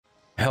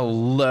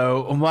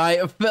Hello, my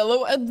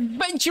fellow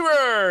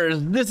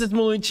adventurers! This is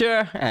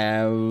Mloentje,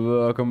 and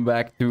welcome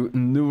back to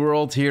New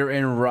World here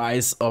in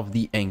Rise of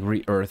the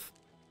Angry Earth.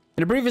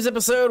 In the previous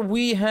episode,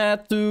 we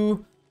had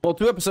to... Well,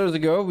 2 episodes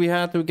ago, we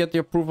had to get the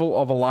approval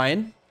of a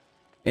lion.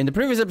 In the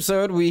previous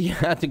episode, we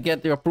had to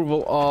get the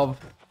approval of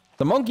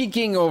the Monkey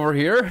King over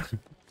here,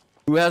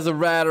 who has a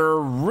rather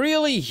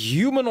really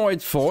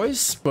humanoid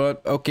voice,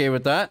 but okay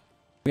with that.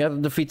 We had to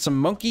defeat some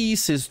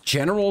monkeys, his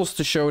generals,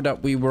 to show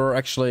that we were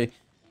actually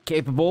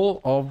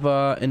capable of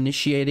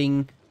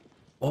initiating...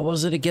 What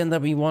was it again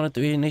that we wanted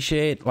to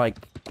initiate? Like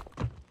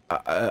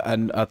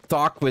a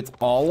talk with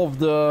all of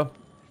the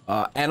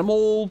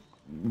animal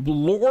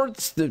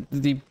lords, the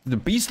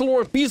beast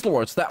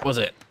lords. That was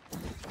it.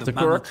 The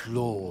Mammoth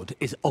Lord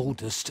is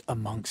oldest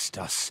amongst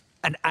us,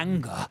 and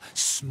anger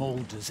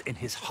smolders in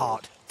his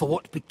heart for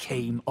what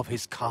became of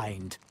his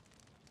kind.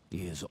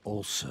 He is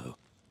also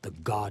the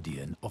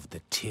guardian of the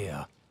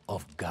Tear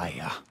of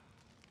Gaea,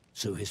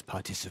 so his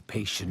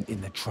participation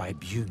in the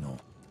tribunal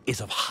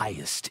is of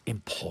highest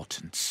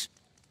importance.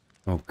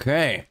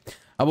 Okay,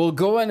 I will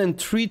go in and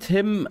treat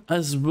him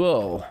as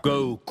well.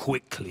 Go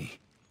quickly,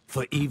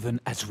 for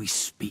even as we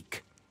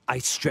speak, I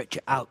stretch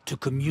out to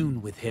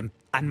commune with him,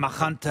 and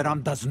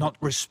Mahantaram does not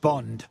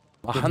respond.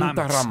 The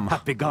mammoths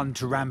have begun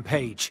to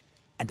rampage,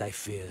 and I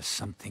fear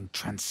something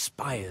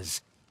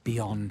transpires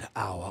beyond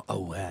our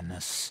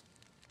awareness.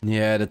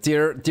 Yeah, the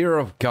Tear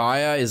of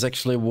Gaea is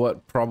actually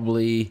what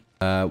probably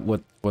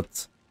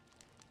what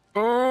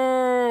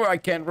oh, I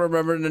can't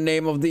remember the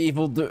name of the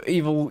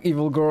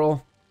evil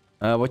girl.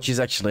 What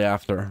she's actually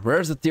after.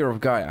 Where's the Tear of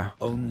Gaea?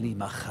 Only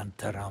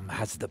Mahantaram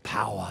has the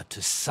power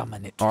to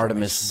summon it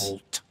Artemis. from his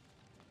vault.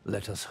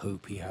 Let us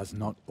hope he has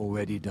not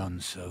already done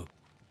so.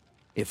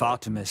 If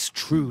Artemis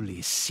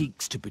truly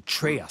seeks to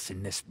betray us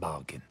in this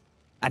bargain,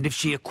 and if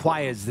she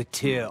acquires the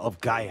Tear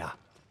of Gaea,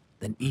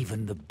 then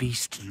even the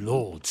Beast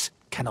Lords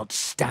cannot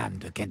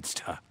stand against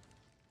her.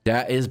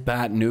 That is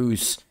bad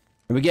news.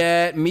 We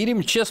get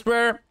medium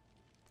chestware.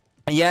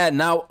 Yeah,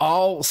 now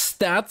all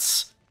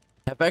stats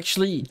have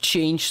actually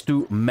changed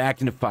to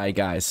magnify,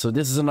 guys. So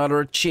this is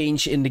another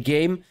change in the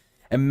game.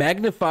 And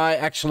magnify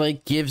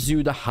actually gives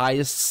you the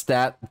highest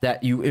stat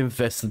that you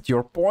invested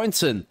your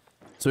points in.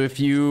 So if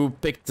you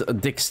picked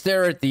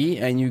dexterity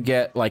and you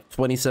get like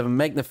 27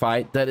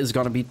 magnify, that is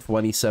going to be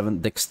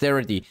 27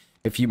 dexterity.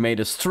 If you made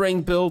a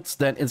strength build,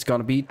 then it's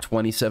going to be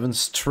 27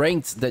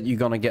 strength that you're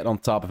going to get on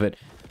top of it.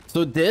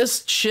 So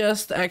this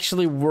chest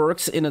actually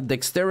works in a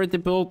dexterity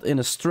build, in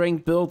a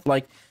strength build.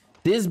 Like,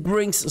 this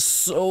brings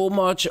so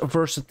much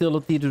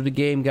versatility to the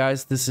game,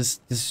 guys. This is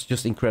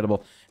just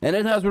incredible. And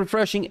it has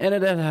refreshing and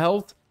it has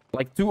health,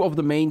 like 2 of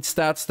the main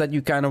stats that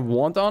you kind of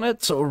want on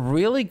it. So a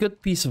really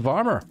good piece of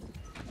armor.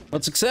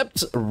 Let's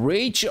accept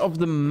Rage of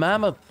the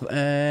Mammoth,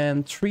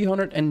 and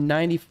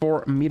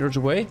 394 meters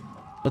away.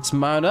 Let's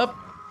mount up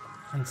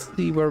and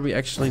see where we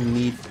actually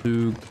need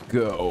to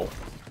go.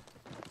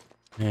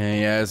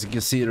 And yeah, as you can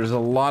see, there's a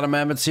lot of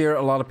mammoths here.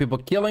 A lot of people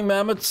killing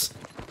mammoths.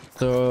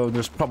 So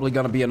there's probably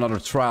gonna be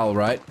another trial,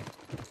 right?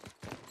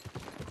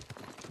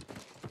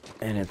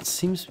 And it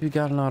seems we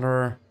got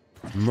another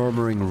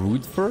murmuring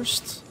root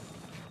first.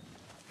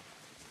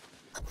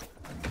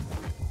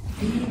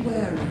 Be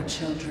wary,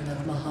 children of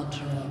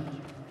Mahantaram.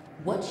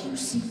 What you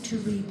seek to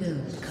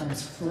rebuild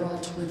comes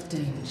fraught with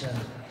danger.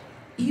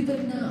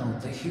 Even now,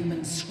 the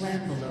humans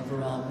scramble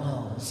over our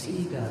walls,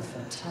 eager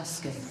for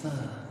tusky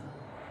fur.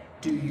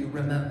 Do you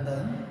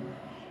remember?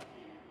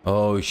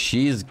 Oh,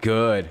 she's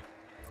good.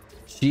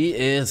 She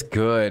is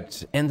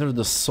good. Enter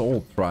the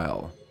soul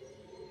trial.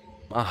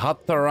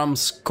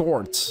 Mahantaram's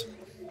court.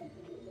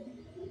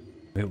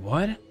 Wait,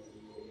 what?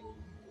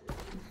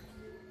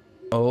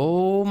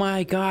 Oh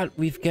my god,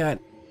 we've got...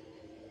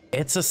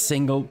 It's a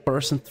single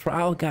person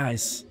trial,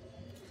 guys.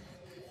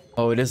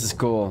 Oh, this is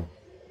cool.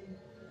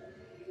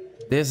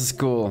 This is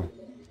cool.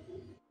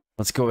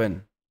 Let's go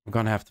in. We're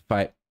gonna have to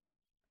fight.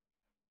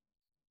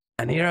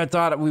 And here I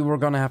thought we were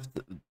gonna have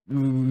to,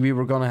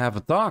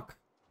 a talk.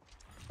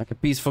 Like a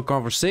peaceful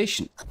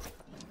conversation.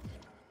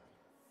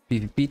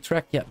 PvP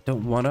track? Yeah,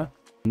 don't wanna.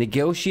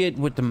 Negotiate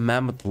with the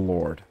Mammoth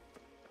Lord.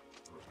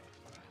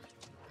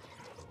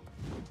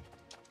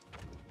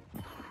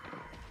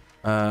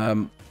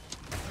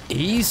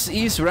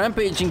 He's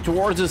rampaging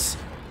towards us.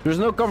 There's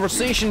no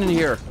conversation in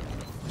here.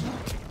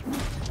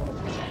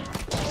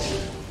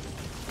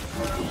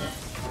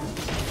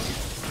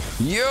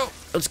 Yo,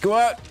 let's go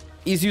out.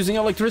 He's using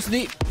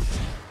electricity.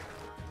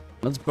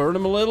 Let's burn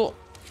him a little.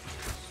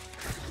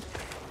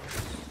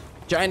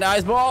 Giant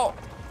ice ball.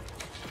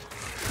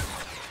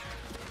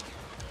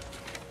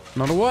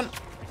 Another one.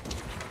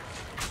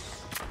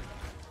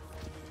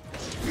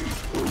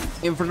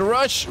 In for the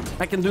rush.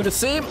 I can do the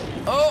same.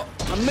 Oh,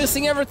 I'm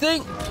missing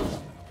everything.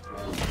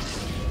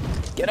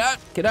 Get out,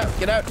 get out,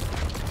 get out.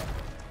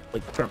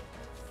 Like,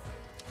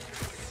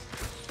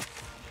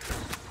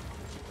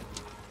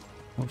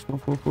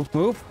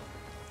 move.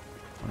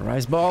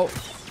 Rise ball.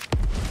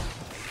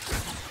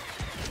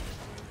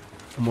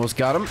 Almost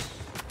got him.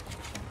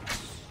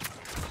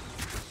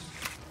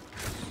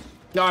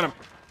 Got him.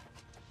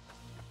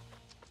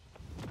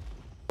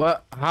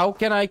 Well, how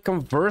can I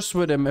converse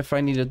with him if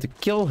I needed to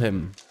kill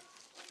him?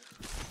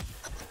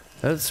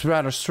 That's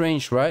rather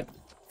strange, right?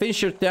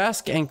 Finish your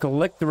task and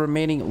collect the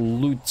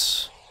remaining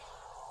loot.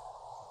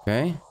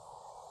 Okay.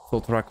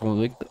 Soul trial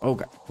collected.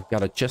 Okay, we've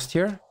got a chest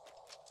here.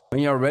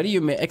 When you're ready, you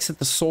may exit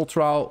the soul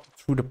trial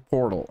through the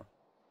portal.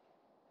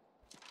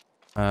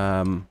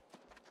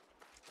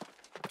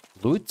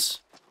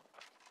 Loot?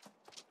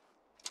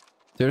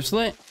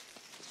 Seriously?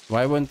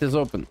 Why wouldn't this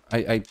open?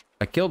 I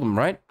killed him,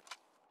 right?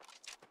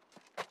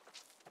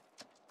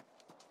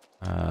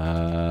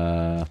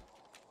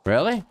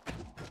 Really?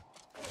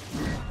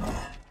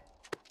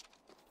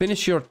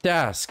 Finish your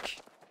task.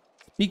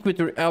 Speak with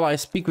your ally,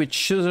 speak with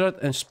Shizrat,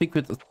 and speak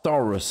with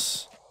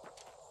Taurus.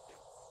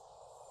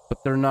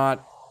 But they're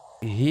not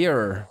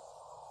here.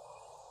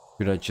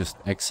 Should I just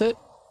exit?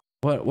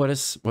 What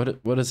is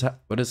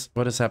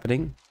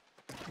happening?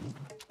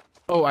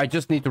 Oh, I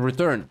just need to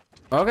return.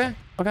 Okay,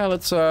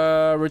 let's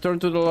return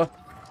to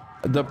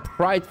the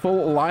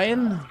prideful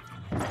lion.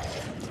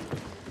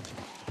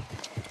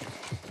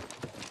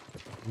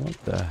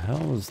 What the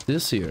hell is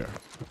this here?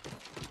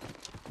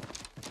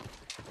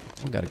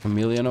 We got a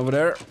chameleon over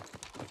there.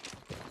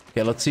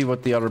 Okay, let's see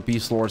what the other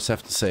beast lords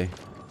have to say.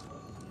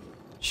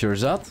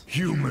 Shirzat?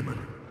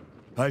 Human,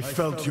 I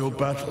felt your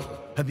battle,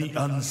 and the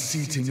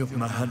unseating of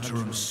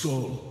Mahantaram's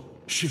soul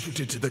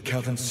shifted to the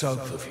cavern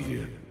south of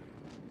here.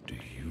 Do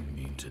you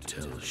mean to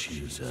tell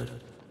Shirzad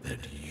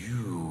that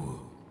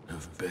you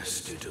have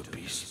bested a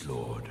beast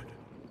lord?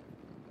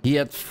 He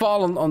had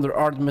fallen under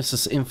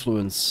Artemis's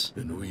influence.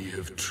 Then we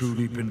have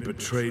truly been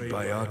betrayed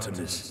by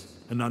Artemis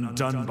and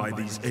undone by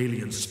these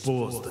alien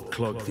spores that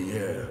clog the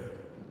air.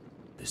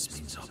 This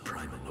means our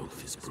primal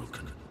oath is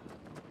broken.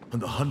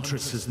 And the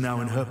Huntress is now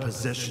in her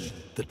possession,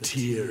 the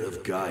Tear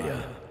of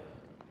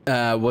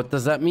Gaea. What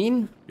does that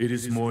mean? It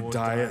is more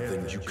dire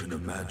than you can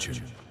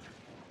imagine.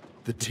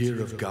 The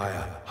Tear of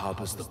Gaea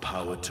harbors the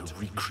power to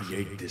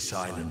recreate this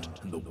island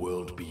and the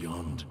world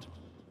beyond.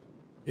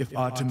 If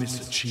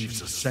Artemis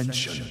achieves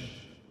ascension,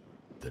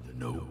 then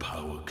no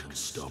power can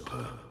stop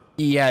her.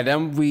 Yeah,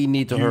 then we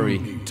need to hurry. You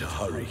need to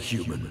hurry,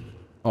 human.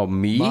 Oh,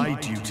 me? My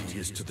duty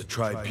is to the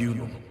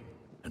tribunal,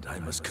 and I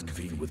must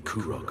convene with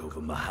Kurok over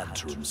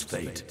Mahantaram's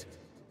fate.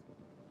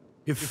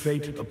 If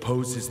fate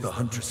opposes the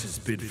Huntress's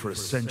bid for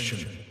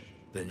ascension,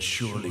 then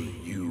surely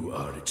you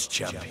are its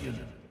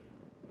champion.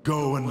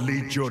 Go and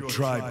lead your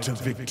tribe to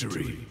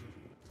victory.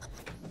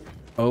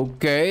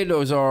 Okay,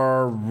 those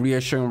are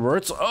reassuring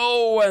words.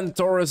 Oh, and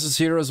Taurus is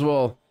here as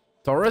well.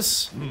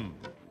 Taurus?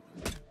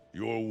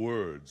 Your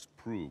words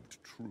proved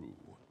true,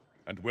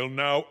 and will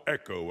now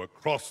echo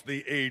across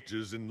the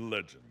ages in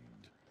legend.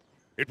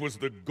 It was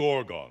the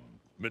Gorgon,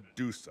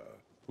 Medusa,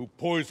 who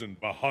poisoned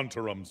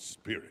Mahantaram's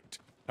spirit,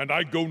 and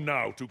I go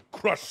now to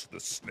crush the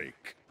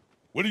snake.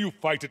 Will you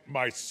fight at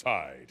my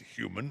side,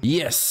 human?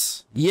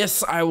 Yes.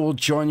 Yes, I will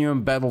join you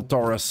in battle,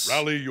 Taurus.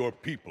 Rally your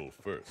people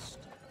first,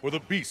 for the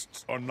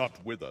beasts are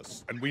not with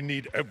us, and we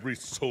need every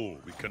soul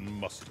we can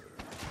muster.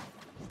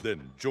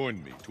 Then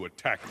join me to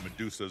attack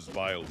Medusa's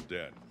vile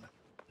den.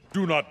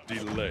 Do not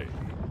delay,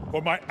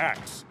 for my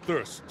axe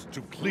thirsts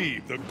to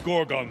cleave the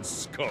Gorgon's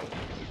skull,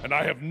 and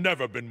I have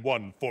never been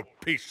one for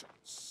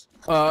patience.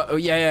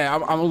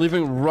 I'm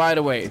leaving right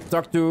away.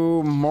 Talk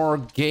to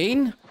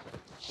Morgaine.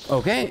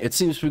 Okay, it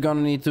seems we're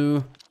gonna need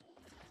to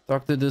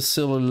talk to this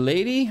silly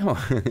lady.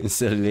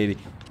 Silly lady.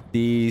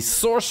 The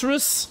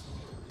sorceress.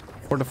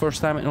 For the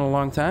first time in a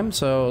long time.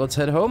 So let's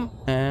head home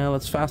and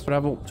let's fast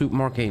travel to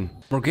Morgaine.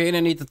 Morgaine, I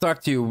need to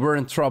talk to you. We're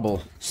in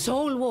trouble.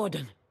 Soul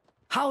Warden,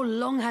 how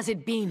long has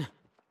it been?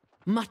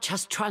 Much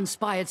has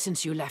transpired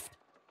since you left.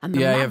 And the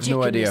magic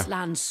in this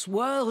land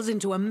swirls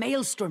into a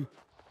maelstrom.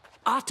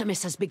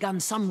 Artemis has begun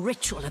some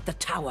ritual at the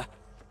tower.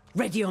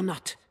 Ready or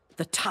not,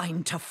 the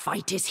time to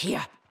fight is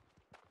here.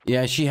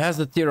 Yeah, she has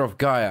the Tear of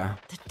Gaea.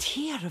 The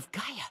Tear of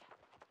Gaea?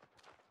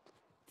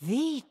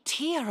 The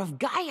Tear of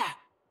Gaea?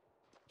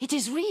 It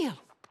is real.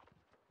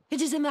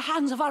 It is in the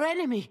hands of our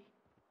enemy.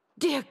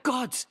 Dear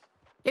gods,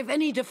 if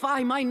any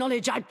defy my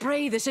knowledge, I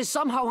pray this is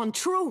somehow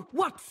untrue.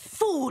 What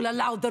fool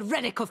allowed the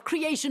relic of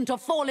creation to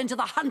fall into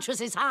the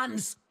Huntress's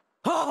hands?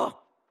 Oh!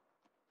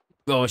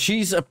 Well,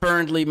 she's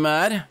apparently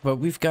mad, but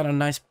we've got a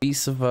nice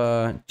piece of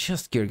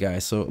chest gear,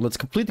 guys. So let's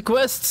complete the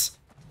quests.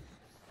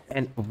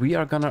 And we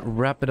are gonna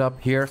wrap it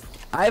up here.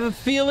 I have a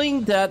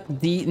feeling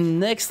that the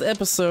next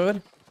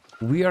episode,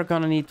 we are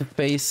gonna need to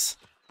face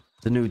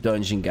the new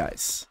dungeon,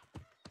 guys.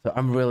 So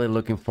I'm really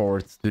looking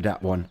forward to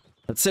that one.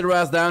 Let's sit our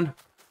ass down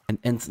and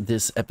end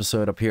this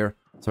episode up here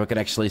so I can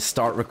actually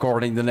start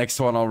recording the next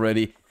one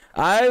already.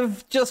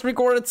 I've just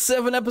recorded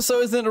 7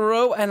 episodes in a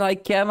row and I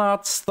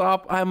cannot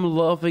stop. I'm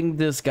loving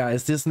this,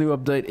 guys. This new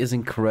update is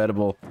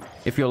incredible.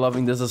 If you're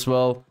loving this as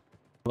well,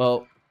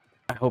 well,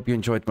 I hope you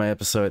enjoyed my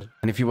episode.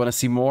 And if you want to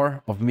see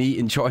more of me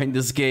enjoying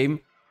this game,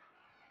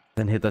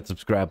 then hit that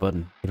subscribe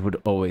button. It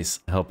would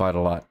always help out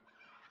a lot.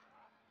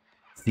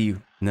 See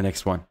you in the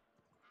next one.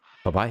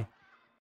 Bye-bye.